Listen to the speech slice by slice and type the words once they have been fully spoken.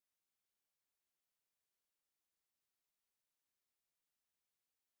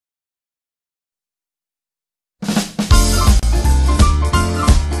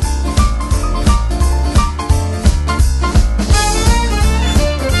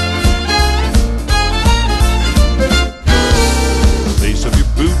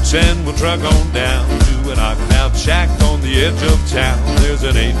truck on down to an knocked-out shack on the edge of town. There's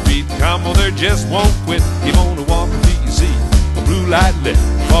an 8-beat combo there just won't quit. You wanna walk until you see a blue light lit.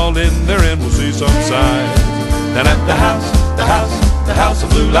 Fall in there and we'll see some signs. Down at the house of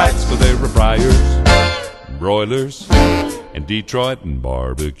blue lights, for there are briars, broilers, and Detroit and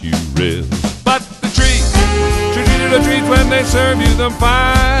barbecue ribs. But the treat a treat when they serve you them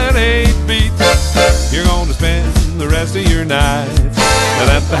fine 8 beats. You're gonna spend the rest of your night down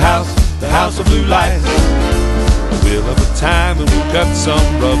at the house of blue lights. We'll have a time and we'll cut some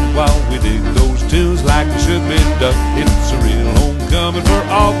rug while we dig those tunes like they should be done. It's a real homecoming for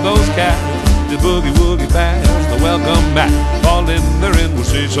all those cats. The boogie woogie fast, the welcome back. Fall in there and we'll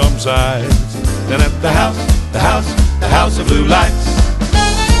see some sights down at the house of blue lights.